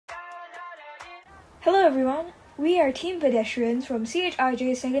Hello everyone, we are Team Pedestrians from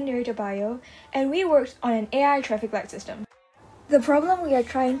CHIJ Secondary to Bio, and we worked on an AI traffic light system. The problem we are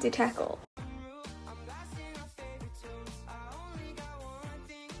trying to tackle.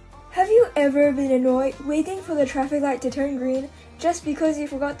 Have you ever been annoyed waiting for the traffic light to turn green just because you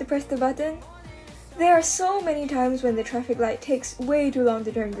forgot to press the button? There are so many times when the traffic light takes way too long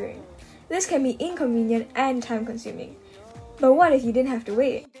to turn green. This can be inconvenient and time-consuming. But what if you didn't have to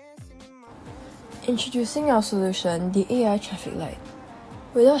wait? Introducing our solution, the AI traffic light.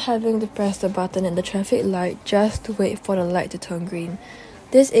 Without having to press the button in the traffic light just to wait for the light to turn green,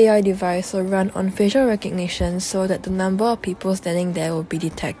 this AI device will run on facial recognition so that the number of people standing there will be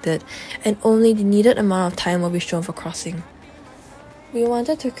detected and only the needed amount of time will be shown for crossing. We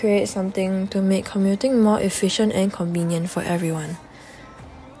wanted to create something to make commuting more efficient and convenient for everyone.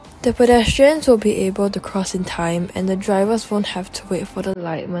 The pedestrians will be able to cross in time and the drivers won't have to wait for the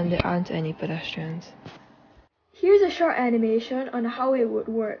light when there aren't any pedestrians. Here's a short animation on how it would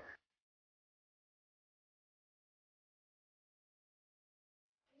work.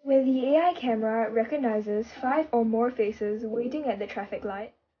 When the AI camera recognizes 5 or more faces waiting at the traffic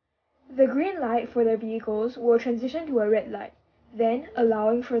light, the green light for the vehicles will transition to a red light, then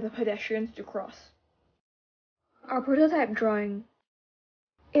allowing for the pedestrians to cross. Our prototype drawing.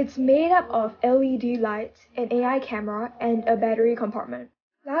 It's made up of LED lights, an AI camera, and a battery compartment.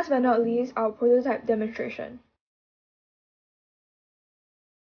 Last but not least, our prototype demonstration.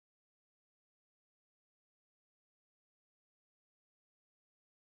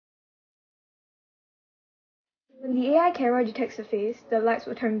 When the AI camera detects a face, the lights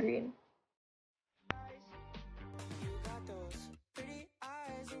will turn green.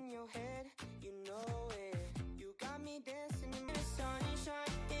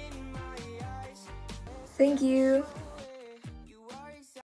 Thank you.